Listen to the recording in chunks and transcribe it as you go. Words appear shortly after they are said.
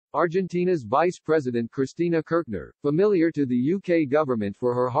Argentina's Vice President Cristina Kirchner, familiar to the UK government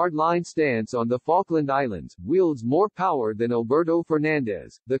for her hardline stance on the Falkland Islands, wields more power than Alberto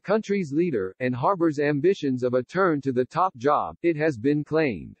Fernandez, the country's leader, and harbors ambitions of a turn to the top job, it has been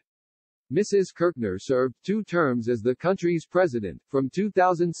claimed. Mrs. Kirchner served 2 terms as the country's president, from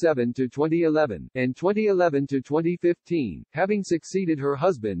 2007 to 2011, and 2011 to 2015, having succeeded her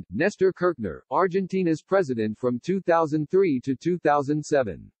husband, Néstor Kirchner, Argentina's president from 2003 to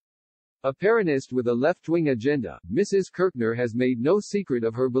 2007. A Peronist with a left-wing agenda, Mrs. Kirchner has made no secret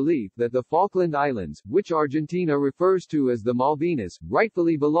of her belief that the Falkland Islands, which Argentina refers to as the Malvinas,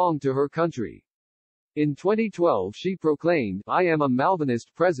 rightfully belong to her country. In 2012 she proclaimed, "I am a Malvinist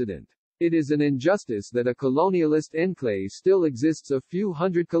president. It is an injustice that a colonialist enclave still exists a few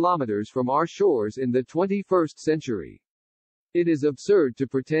hundred kilometers from our shores in the 21st century. It is absurd to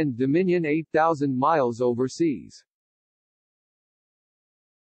pretend dominion 8,000 miles overseas."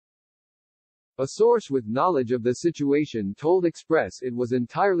 A source with knowledge of the situation told Express it was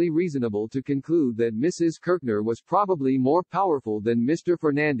entirely reasonable to conclude that Mrs. Kirchner was probably more powerful than Mr.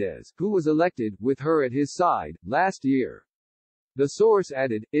 Fernandez, who was elected, with her at his side, last year. The source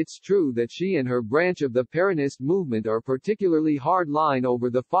added, "It's true that she and her branch of the Peronist movement are particularly hard-line over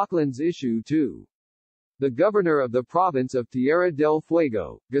the Falklands issue too. The governor of the province of Tierra del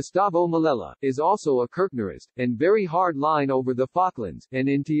Fuego, Gustavo Malella, is also a Kirchnerist, and very hard-line over the Falklands, and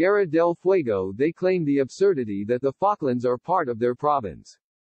in Tierra del Fuego they claim the absurdity that the Falklands are part of their province."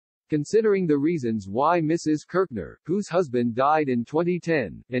 Considering the reasons why Mrs. Kirchner, whose husband died in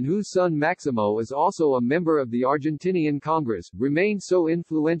 2010, and whose son Maximo is also a member of the Argentinian Congress, remained so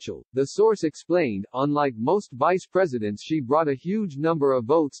influential, the source explained, unlike most vice presidents she brought a huge number of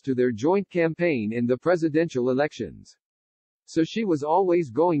votes to their joint campaign in the presidential elections. So she was always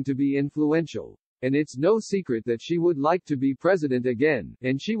going to be influential. And it's no secret that she would like to be president again,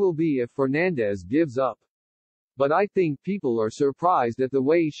 and she will be if Fernandez gives up. But I think people are surprised at the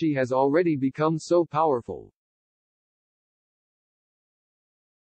way she has already become so powerful.